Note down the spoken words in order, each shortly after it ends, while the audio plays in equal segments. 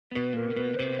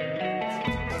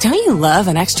Don't you love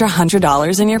an extra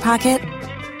 $100 in your pocket?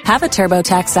 Have a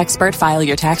TurboTax expert file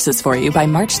your taxes for you by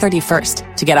March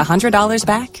 31st to get $100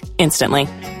 back instantly.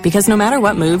 Because no matter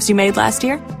what moves you made last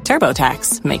year,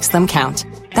 TurboTax makes them count.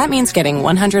 That means getting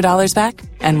 $100 back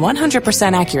and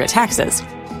 100% accurate taxes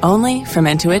only from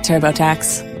Intuit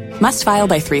TurboTax. Must file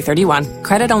by 3/31.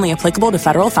 Credit only applicable to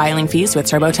federal filing fees with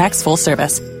TurboTax full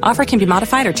service. Offer can be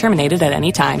modified or terminated at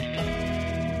any time.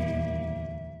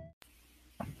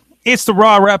 It's the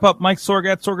Raw wrap-up. Mike Sorg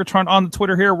at Sorgatron on the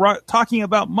Twitter here, talking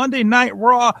about Monday Night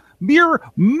Raw mere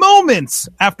moments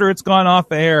after it's gone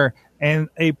off air, and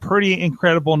a pretty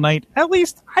incredible night, at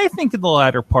least I think in the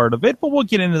latter part of it, but we'll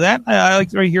get into that. I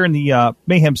like right here in the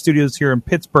Mayhem Studios here in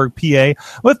Pittsburgh, PA.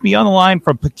 With me on the line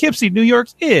from Poughkeepsie, New York,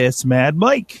 it's Mad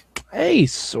Mike. Hey,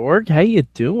 Sorg, how you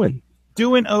doing?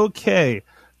 Doing okay.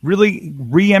 Really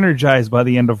re-energized by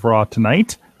the end of Raw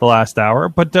tonight, the last hour,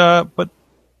 but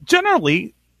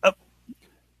generally...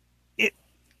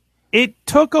 It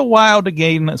took a while to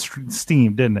gain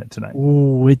steam, didn't it, tonight?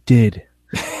 Oh, it did.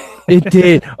 It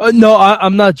did. No,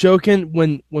 I'm not joking.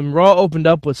 When Raw opened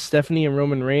up with Stephanie and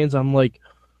Roman Reigns, I'm like,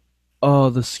 oh,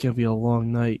 this is going to be a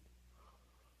long night.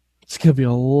 It's going to be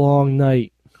a long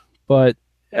night. But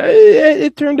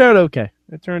it turned out okay.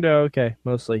 It turned out okay,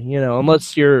 mostly. You know,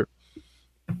 unless you're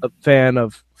a fan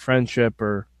of friendship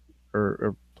or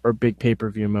big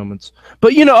pay-per-view moments.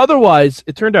 But, you know, otherwise,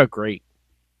 it turned out great.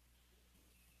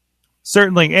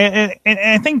 Certainly, and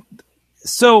I think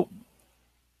so.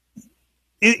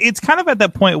 It's kind of at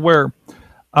that point where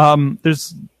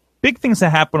there's big things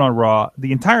that happen on Raw.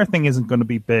 The entire thing isn't going to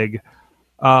be big.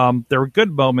 There were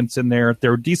good moments in there. There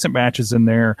were decent matches in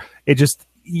there. It just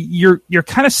you're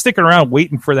kind of sticking around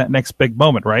waiting for that next big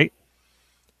moment, right?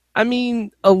 I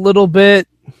mean, a little bit,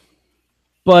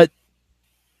 but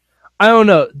I don't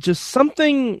know. Just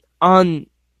something in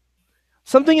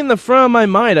the front of my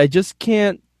mind. I just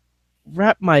can't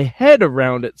wrap my head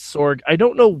around it, Sorg. I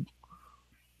don't know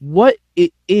what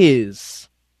it is.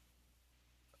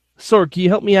 Sorg, can you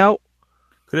help me out?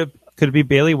 Could it be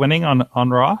Bayley winning on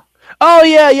Raw? Oh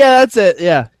yeah, that's it.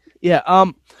 Yeah.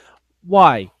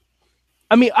 Why?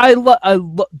 I mean, I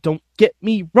don't get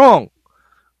me wrong.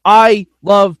 I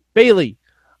love Bayley.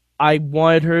 I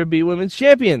wanted her to be women's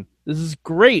champion. This is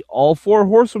great. All four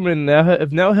horsewomen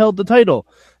have now held the title.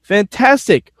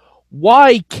 Fantastic.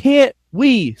 Why can't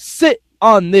we sit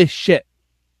on this shit?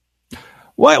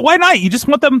 Why not? You just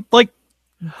want them,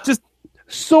 just...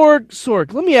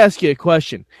 Sorg, let me ask you a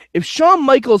question. If Shawn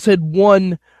Michaels had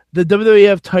won the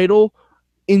WWF title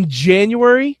in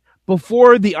January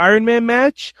before the Iron Man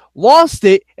match, lost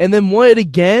it, and then won it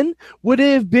again, would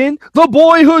it have been the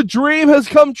boyhood dream has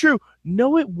come true?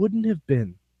 No, it wouldn't have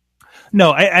been.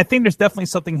 No, I think there's definitely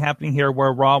something happening here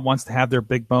where Raw wants to have their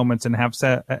big moments and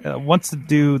wants to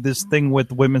do this thing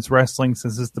with women's wrestling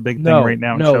since it's the big thing right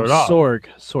now and show it off.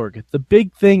 Sorg. The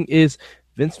big thing is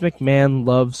Vince McMahon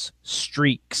loves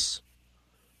streaks.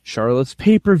 Charlotte's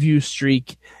pay-per-view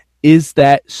streak is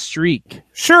that streak.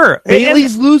 Sure.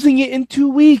 Bayley's losing it in 2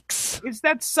 weeks. Is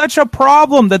that such a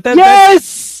problem?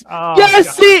 Yes! Oh,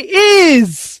 yes, God. It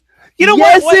is! You know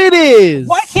yes, what? It is.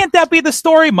 Why can't that be the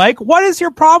story, Mike? What is your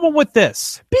problem with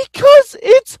this? Because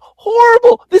it's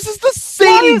horrible. This is the same.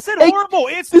 Why is it horrible?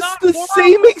 It's not the horrible.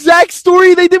 Same exact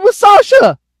story they did with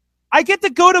Sasha. I get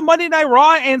to go to Monday Night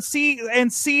Raw and see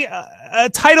a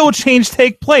title change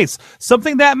take place,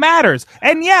 something that matters.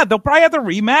 And yeah, they'll probably have the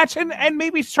rematch, and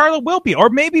maybe Charlotte will be, or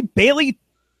maybe Bayley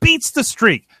beats the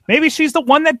streak. Maybe she's the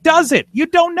one that does it. You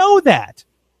don't know that.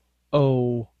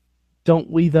 Oh,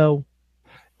 don't we though?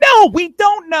 No, we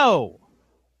don't know.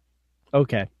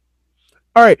 Okay.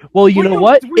 All right. Well, you know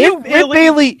what?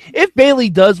 If Bayley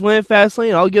does win at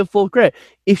Fastlane, I'll give full credit.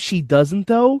 If she doesn't,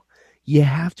 though, you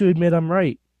have to admit I'm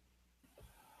right.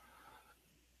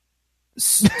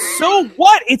 So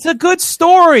what? It's a good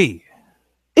story.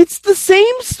 It's the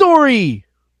same story.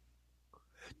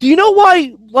 Do you know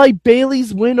why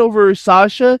Bayley's win over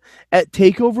Sasha at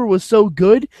TakeOver was so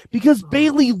good? Because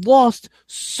Bayley lost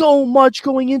so much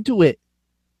going into it.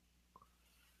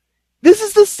 This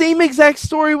is the same exact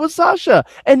story with Sasha.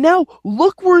 And now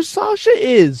look where Sasha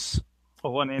is.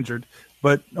 Oh, uninjured.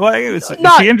 But is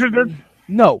she injured?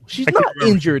 No, she's not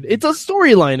injured. It's a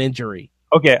storyline injury.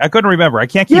 Okay, I couldn't remember. I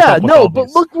can't keep up with all but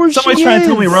these. Look where she is. Somebody's trying to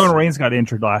tell me Roman Reigns got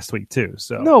injured last week, too.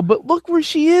 So no, but look where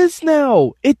she is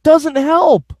now. It doesn't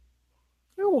help.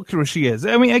 Look where she is.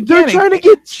 I mean, again, they're trying to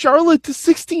get Charlotte to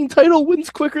 16 title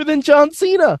wins quicker than John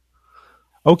Cena.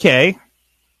 Okay.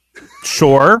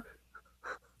 Sure.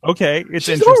 Okay, it's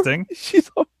interesting.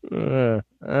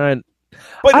 I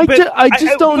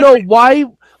just don't know why.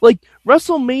 Like,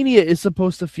 WrestleMania is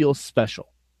supposed to feel special,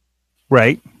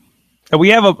 right? We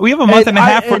have a month and a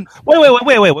half.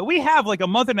 Wait. We have like a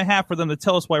month and a half for them to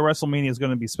tell us why WrestleMania is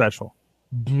going to be special.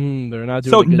 They're not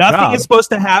doing so a good nothing job. is supposed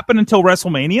to happen until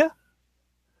WrestleMania?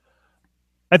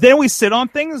 And then we sit on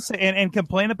things and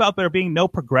complain about there being no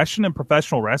progression in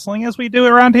professional wrestling as we do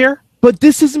around here? But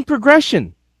this isn't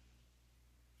progression.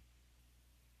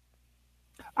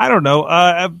 I don't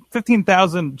know.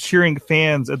 15,000 cheering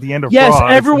fans at the end of Yes, Raw.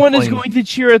 everyone is going to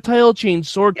cheer a title change,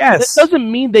 Sorg. Yes. That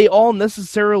doesn't mean they all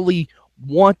necessarily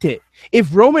want it.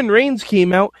 If Roman Reigns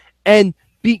came out and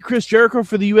beat Chris Jericho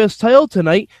for the U.S. title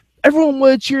tonight, everyone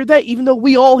would cheer that, even though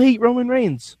we all hate Roman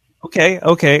Reigns. Okay.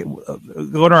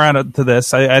 Going around to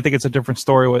this, I think it's a different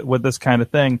story with this kind of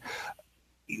thing.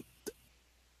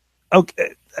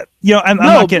 Okay,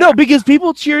 No, because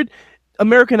people cheered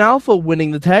American Alpha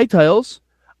winning the tag titles.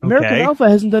 American Alpha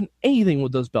hasn't done anything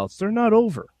with those belts. They're not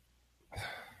over.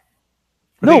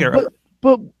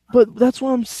 But that's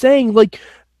what I'm saying. Like,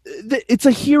 it's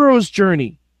a hero's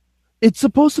journey. It's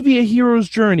supposed to be a hero's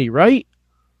journey, right?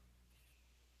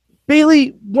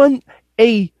 Bayley won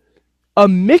a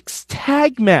mixed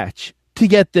tag match to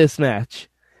get this match.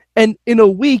 And in a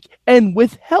week, and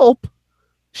with help,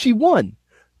 she won.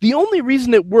 The only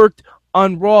reason it worked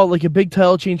on Raw, like a big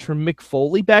title change from Mick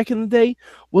Foley back in the day,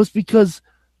 was because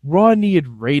Raw needed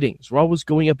ratings. Raw was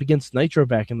going up against Nitro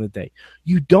back in the day.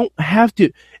 You don't have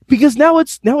to, because now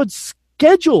it's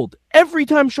scheduled. Every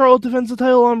time Charlotte defends the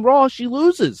title on Raw, she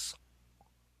loses.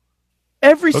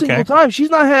 Every single time.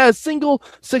 She's not had a single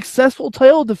successful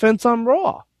title defense on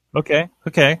Raw. Okay.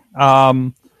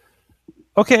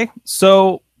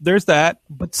 So there's that,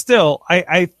 but still,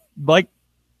 I like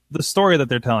the story that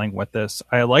they're telling with this.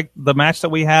 I like the match that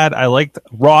we had. I liked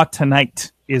Raw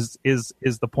tonight is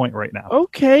the point right now.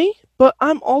 Okay, but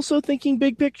I'm also thinking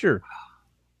big picture.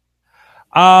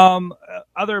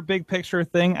 Other big picture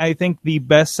thing, I think the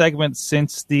best segment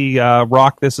since the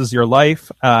Rock This Is Your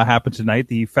Life happened tonight,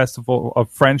 the Festival of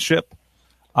Friendship.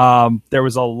 There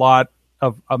was a lot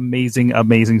of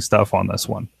amazing stuff on this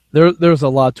one. There's a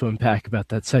lot to unpack about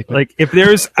that segment. Like, if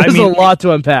there's a lot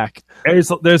to unpack.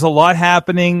 There's a lot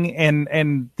happening,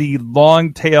 and the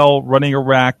long tail running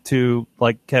around to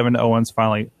like Kevin Owens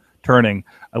finally turning.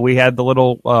 We had the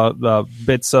little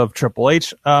bits of Triple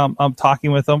H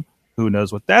talking with him. Who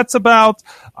knows what that's about?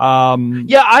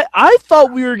 I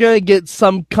thought we were gonna get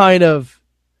some kind of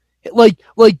like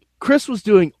Chris was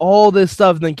doing all this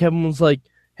stuff, and then Kevin was like,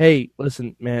 "Hey,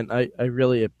 listen, man, I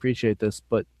really appreciate this,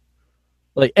 but."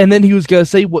 Like, and then he was gonna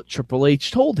say what Triple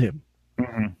H told him.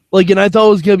 Mm-hmm. Like, and I thought it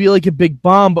was gonna be like a big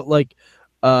bomb, but like,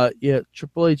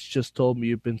 Triple H just told me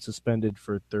you've been suspended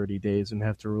for 30 days and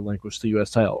have to relinquish the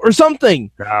U.S. title or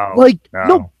something. No,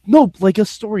 like a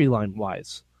storyline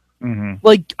wise. Mm-hmm.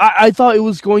 Like, I thought it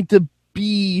was going to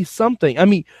be something. I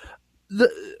mean,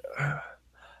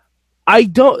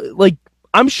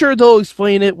 I'm sure they'll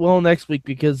explain it well next week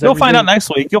because you'll find out next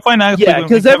week. Yeah,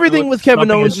 because everything with Kevin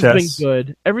Owens has been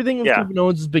good. Everything with Kevin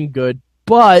Owens has been good,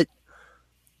 but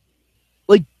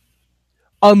like,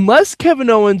 unless Kevin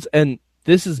Owens, and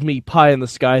this is me pie in the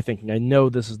sky thinking, I know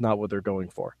this is not what they're going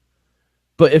for,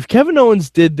 but if Kevin Owens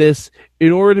did this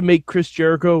in order to make Chris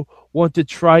Jericho want to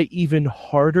try even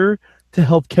harder to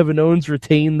help Kevin Owens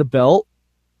retain the belt,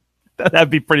 that'd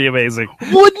be pretty amazing.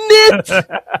 Wouldn't it?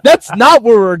 That's not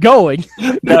where we're going.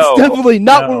 That's definitely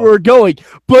not where we're going.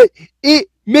 But it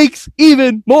makes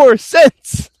even more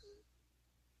sense.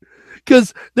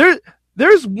 Because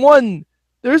there's one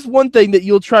thing that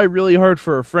you'll try really hard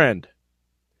for a friend.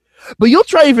 But you'll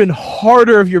try even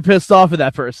harder if you're pissed off at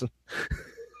that person.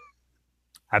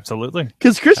 Absolutely.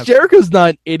 Because Chris Jericho's not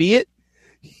an idiot.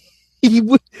 He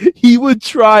would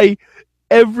try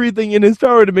everything in his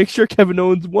power to make sure Kevin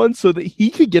Owens won so that he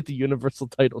could get the Universal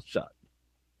title shot.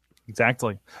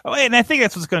 Exactly. Oh, and I think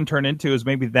that's what's going to turn into is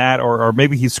maybe that, or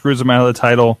maybe he screws him out of the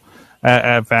title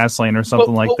at Fastlane or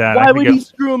something like that. Why would he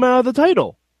screw him out of the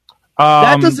title?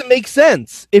 That doesn't make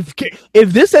sense. If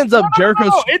this ends up Jericho's...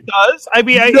 No, it does. I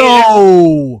mean,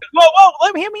 no.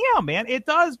 Let me hear me out, man. It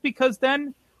does, because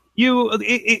then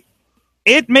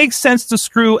it makes sense to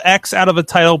screw X out of a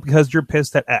title because you're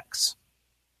pissed at X.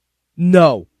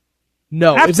 No.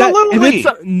 Absolutely.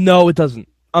 No, it doesn't.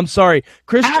 I'm sorry.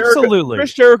 Chris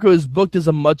Jericho is booked as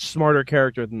a much smarter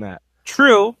character than that.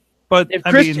 True, but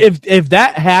if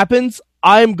that happens,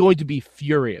 I'm going to be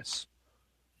furious.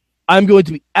 I'm going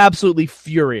to be absolutely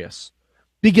furious.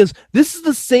 Because this is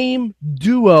the same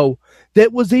duo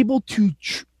that was able to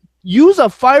use a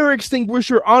fire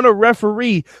extinguisher on a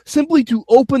referee simply to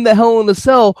open the Hell in a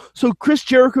Cell so Chris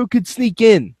Jericho could sneak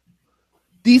in.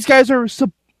 These guys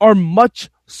are much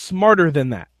smarter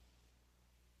than that.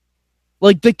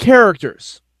 Like, the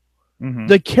characters.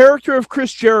 The character of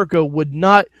Chris Jericho would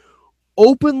not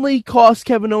openly cost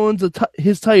Kevin Owens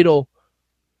his title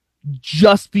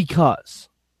just because.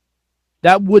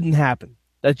 That wouldn't happen.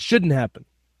 That shouldn't happen.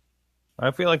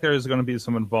 I feel like there is going to be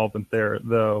some involvement there,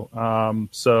 though.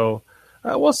 So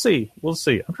we'll see. We'll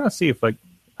see. I'm trying to see if I'm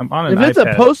on an iPad. If it's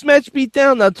a post-match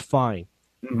beatdown, that's fine.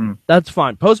 Mm-hmm. That's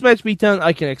fine. Post-match beatdown,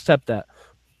 I can accept that.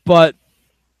 But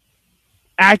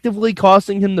actively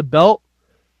costing him the belt,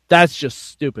 that's just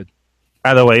stupid.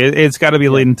 By the way, it's got to be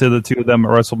leading to the two of them at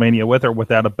WrestleMania, with or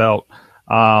without a belt.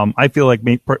 I feel like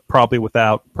probably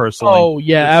without, personally. Oh,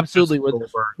 yeah, absolutely.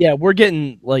 Yeah, we're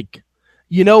getting, like...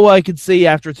 You know what I could see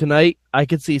after tonight? I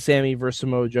could see Sammy versus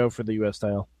Samoa Joe for the U.S.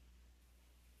 title.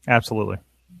 Absolutely.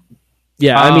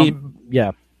 Yeah, I mean,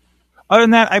 yeah. Other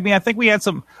than that, I mean, I think we had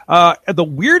some... the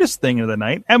weirdest thing of the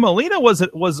night, Emelina was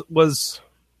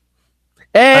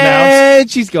and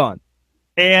announced, she's gone.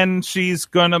 And she's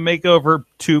going to make over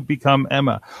to become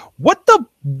Emma. What the...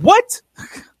 What?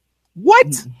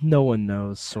 What? No one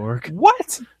knows, Sorg.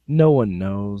 What? No one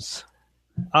knows.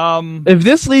 If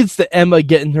this leads to Emma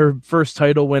getting her first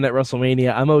title win at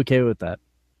WrestleMania, I'm okay with that.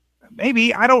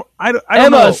 Maybe. I don't Emma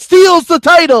know. steals the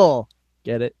title.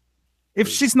 Get it? If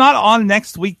she's not on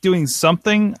next week doing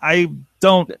something, I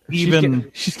don't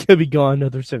even... She's gonna be gone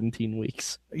another 17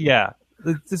 weeks. Yeah.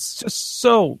 It's just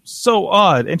so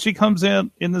odd. And she comes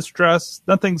in this dress,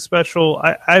 nothing special.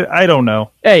 I don't know.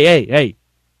 Hey.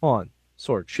 Hold on.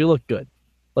 Sorg, she looked good.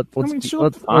 She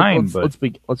looked fine, but...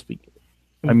 Let's be...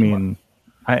 I mean...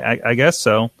 I guess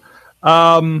so.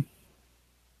 Cruiserweight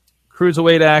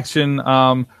action.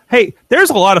 Hey, there's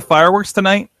a lot of fireworks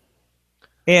tonight,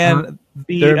 and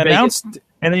the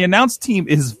announced team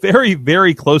is very,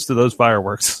 very close to those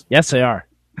fireworks. Yes, they are.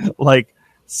 Like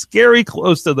scary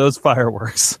close to those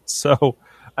fireworks. So,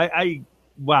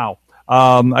 wow.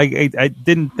 I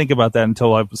didn't think about that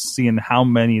until I was seeing how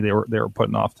many they were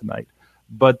putting off tonight.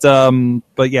 But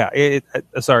yeah.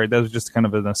 Sorry, that was just kind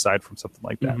of an aside from something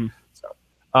like that. Mm-hmm.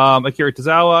 Akira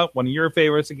Tozawa, one of your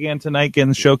favorites again tonight, getting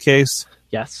the showcase.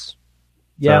 Yes.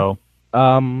 Yeah.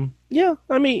 So, yeah,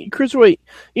 I mean, Cruiserweight,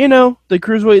 the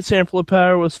Cruiserweight sample of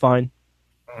power was fine.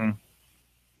 Mm-hmm.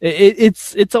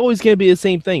 It's always going to be the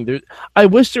same thing. I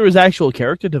wish there was actual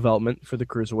character development for the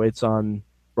Cruiserweights on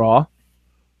Raw.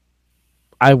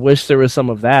 I wish there was some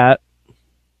of that.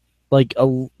 Like,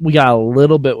 we got a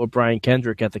little bit with Brian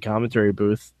Kendrick at the commentary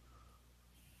booth.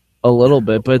 A little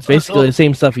bit, but it's basically the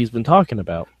same stuff he's been talking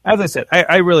about. As I said,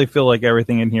 I really feel like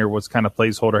everything in here was kind of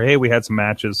placeholder. Hey, we had some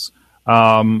matches.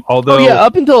 Although,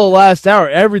 up until the last hour,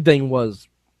 everything was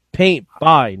paint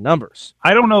by numbers.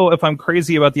 I don't know if I'm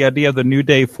crazy about the idea of the New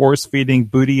Day force-feeding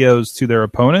bootios to their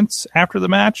opponents after the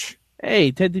match.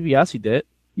 Hey, Ted DiBiase did.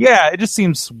 Yeah, it just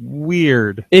seems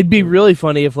weird. It'd be really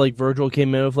funny if Virgil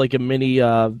came in with a mini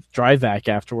dry vac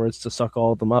afterwards to suck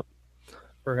all of them up.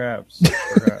 Perhaps.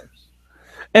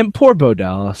 And poor Bo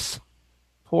Dallas.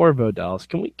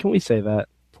 Can we say that?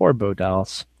 Poor Bo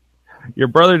Dallas. Your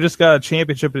brother just got a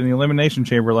championship in the Elimination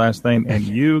Chamber last night, and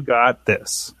you got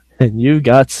this. And you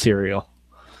got cereal.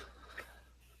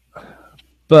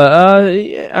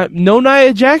 But no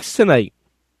Nia Jax tonight.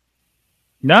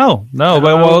 No. I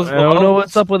don't know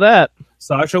what's up with that.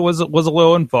 Sasha was a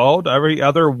little involved. Every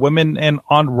other woman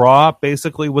on Raw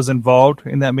basically was involved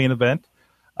in that main event.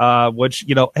 Which,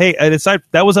 hey, aside,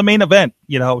 that was a main event.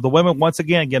 The women once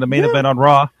again get a main event on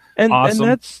Raw. And, awesome.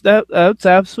 And that's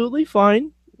absolutely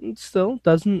fine. It still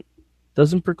doesn't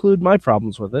preclude my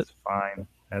problems with it.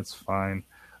 That's fine.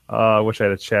 I wish I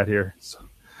had a chat here. So,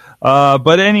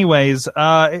 but anyways,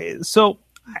 so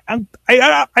I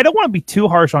don't want to be too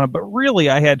harsh on it, but really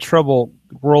I had trouble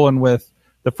rolling with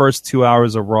the first 2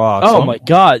 hours of Raw. Oh my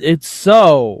God. It's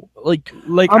so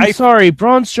I'm sorry.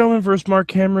 Braun Strowman versus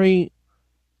Mark Henry.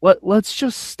 Let's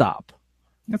just stop.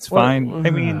 That's fine.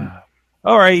 I mean,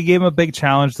 all right, you gave him a big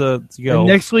challenge to go. And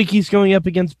next week he's going up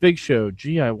against Big Show.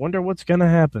 Gee, I wonder what's going to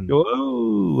happen.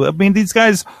 Whoa. I mean, these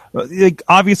guys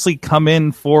obviously come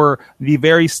in for the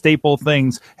very staple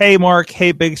things. Hey, Mark.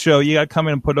 Hey, Big Show. You got to come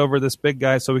in and put over this big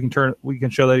guy so we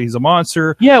can show that he's a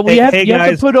monster. Yeah, you have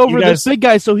to put over this big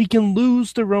guy so he can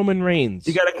lose to Roman Reigns.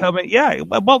 You got to come in. Yeah.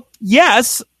 Well,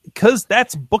 yes, because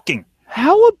that's booking.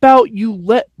 How about you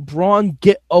let Braun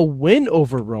get a win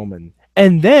over Roman,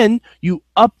 and then you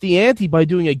up the ante by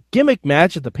doing a gimmick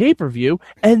match at the pay-per-view,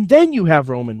 and then you have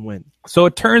Roman win? So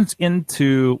it turns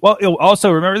into... Well, also,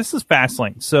 remember, this is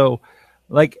Fastlane. So,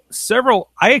 I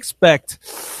expect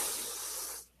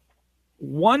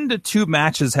 1 to 2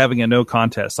 matches having a no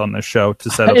contest on this show to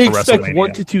set up for WrestleMania. I expect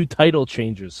 1 to 2 title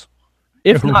changes.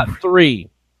 If not 3.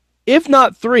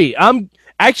 I'm...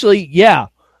 Actually, yeah.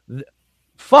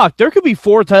 fuck. There could be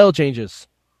 4 title changes.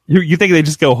 You think they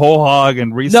just go whole hog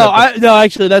and reset? No,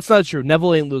 actually, that's not true.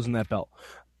 Neville ain't losing that belt.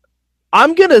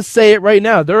 I'm going to say it right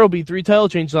now. There will be 3 title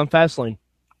changes on Fastlane.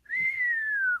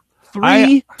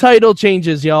 3 title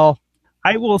changes, y'all.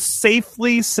 I will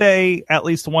safely say at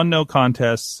least 1 no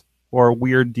contest or a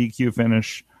weird DQ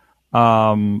finish,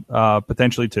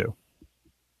 potentially 2.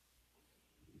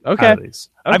 Okay.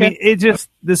 I mean,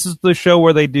 this is the show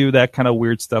where they do that kind of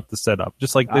weird stuff to set up,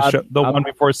 just like the one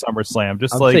before SummerSlam.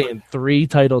 Just I'm like saying 3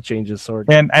 title changes, Sorg.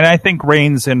 And I think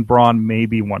Reigns and Braun may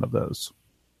be one of those.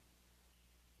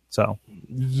 So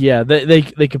yeah, they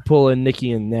could pull in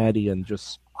Nikki and Natty and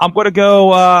just. I'm gonna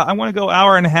go. I want to go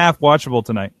hour and a half watchable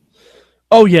tonight.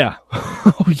 Oh yeah,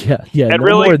 oh yeah. And No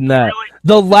really, more than that. Really?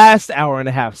 The last hour and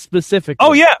a half specifically.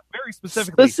 Oh yeah, very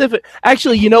specifically.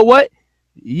 Actually, you know what?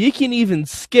 You can even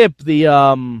skip the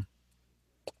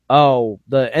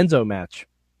Enzo match.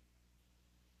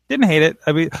 Didn't hate it.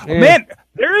 I mean, man,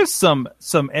 there is some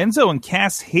Enzo and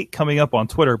Cass hate coming up on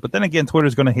Twitter, but then again,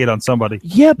 Twitter's going to hate on somebody.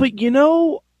 Yeah, but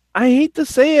I hate to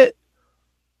say it,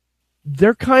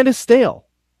 they're kind of stale.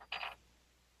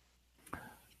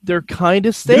 And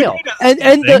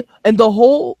the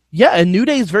whole and New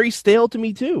Day is very stale to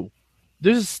me too.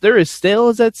 They're as stale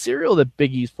as that cereal that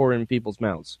Big E's pouring in people's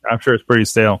mouths. I'm sure it's pretty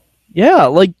stale. Yeah,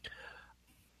 like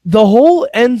the whole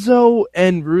Enzo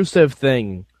and Rusev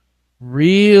thing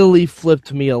really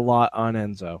flipped me a lot on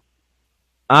Enzo.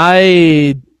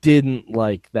 I didn't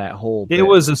like that whole bit. It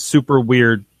was a super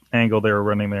weird angle they were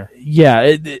running there.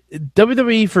 Yeah,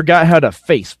 WWE forgot how to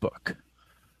Facebook.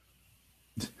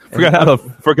 Forgot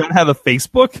how to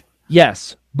Facebook?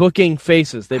 Yes, booking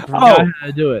faces. They forgot how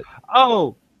to do it.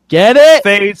 Oh, get it?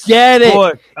 Facebook. Get it?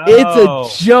 Oh.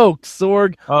 It's a joke,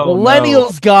 Sorg. Oh,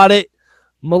 Millennials got it.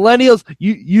 Millennials,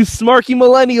 you smarky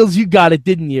millennials, you got it,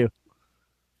 didn't you?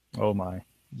 Oh my.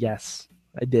 Yes,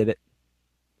 I did it.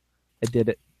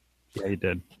 Yeah, you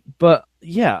did. But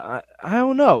yeah, I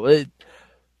don't know.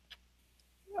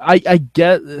 I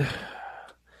get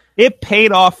it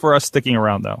paid off for us sticking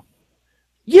around though.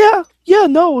 Yeah,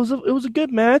 no, it was a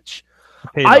good match.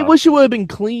 I wish it would have been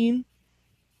clean.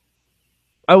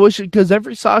 I wish because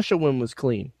every Sasha win was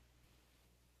clean.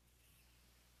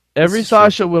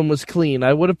 Sasha win was clean.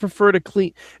 I would have preferred a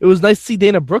clean. It was nice to see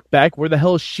Dana Brooke back. Where the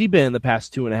hell has she been in the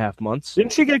past 2.5 months?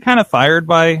 Didn't she get kind of fired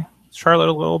by Charlotte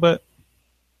a little bit?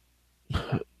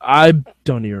 I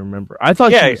don't even remember. I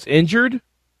thought she was injured.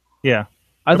 Yeah.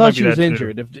 I thought she was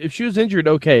injured. If she was injured,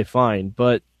 okay, fine.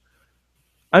 But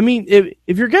I mean,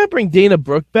 if you're gonna bring Dana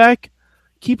Brooke back,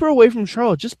 keep her away from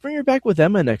Charlotte. Just bring her back with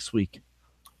Emma next week.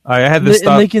 I had this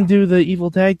thought, and they can do the evil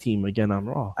tag team again on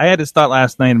Raw. I had this thought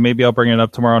last night, and maybe I'll bring it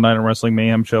up tomorrow night on Wrestling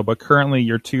Mayhem Show. But currently,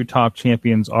 your 2 top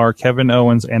champions are Kevin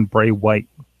Owens and Bray Wyatt.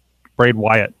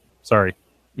 Sorry.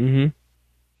 Mm-hmm.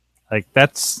 Like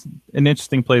that's an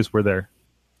interesting place we're there.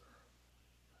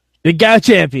 They got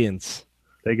champions.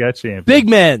 They got champions. Big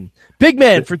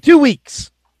men for 2 weeks.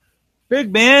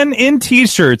 Big men in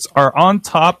T-shirts are on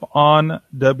top on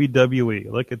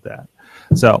WWE. Look at that.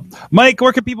 So, Mike,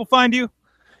 where can people find you?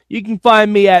 You can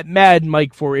find me at Mad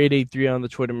Mike 4883 on the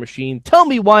Twitter machine. Tell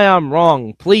me why I'm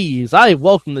wrong, please. I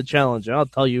welcome the challenge, and I'll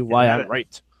tell you why I'm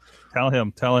right. Tell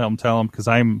him, because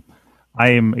I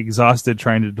am exhausted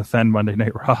trying to defend Monday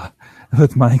Night Raw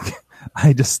with Mike.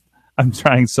 I'm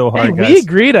trying so hard, guys. We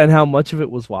agreed on how much of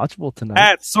it was watchable tonight.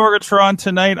 At Sorgatron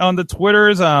tonight on the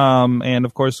Twitters. And,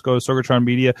 of course, go to Sorgatron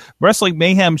Media.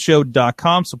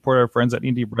 WrestlingMayhemShow.com. Support our friends at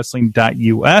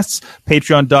IndieWrestling.us.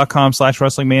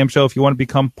 Patreon.com/Wrestling Mayhem Show. If you want to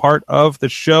become part of the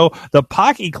show. The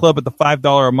Pocky Club at the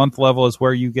 $5 a month level is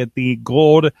where you get the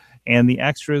gold and the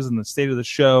extras and the state of the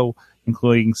show,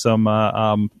 including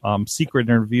some secret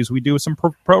interviews we do with some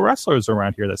pro wrestlers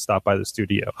around here that stop by the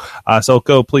studio. So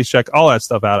please check all that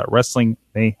stuff out at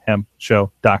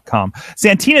WrestlingMayhemShow.com.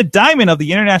 Santina Diamond of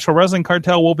the International Wrestling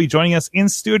Cartel will be joining us in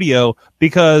studio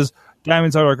because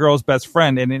diamonds are our girl's best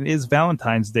friend, and it is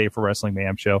Valentine's Day for Wrestling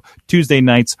Mayhem Show. Tuesday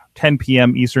nights, 10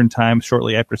 p.m. Eastern Time,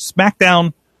 shortly after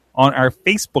SmackDown on our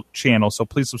Facebook channel. So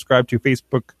please subscribe to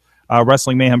Facebook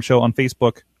Wrestling Mayhem Show on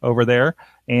Facebook over there,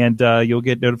 and you'll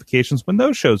get notifications when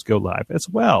those shows go live as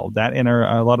well. That and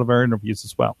a lot of our interviews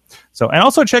as well. So, and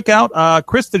also check out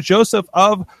Chris DeJoseph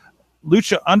of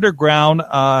Lucha Underground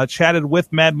chatted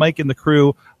with Mad Mike and the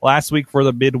crew last week for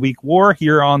the Midweek War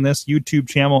here on this YouTube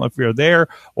channel if you're there,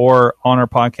 or on our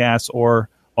podcast, or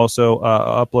also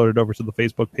uploaded over to the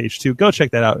Facebook page too. Go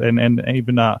check that out. And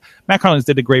even Matt Collins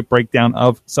did a great breakdown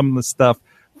of some of the stuff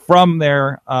from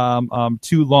their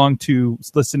too long to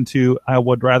listen to, I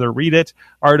would rather read it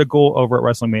article over at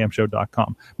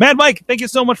WrestlingMayhemShow.com. Mad Mike, thank you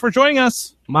so much for joining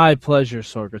us. My pleasure,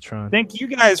 Sorgatron. Thank you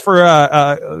guys for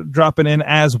dropping in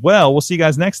as well. We'll see you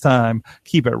guys next time.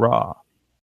 Keep it raw.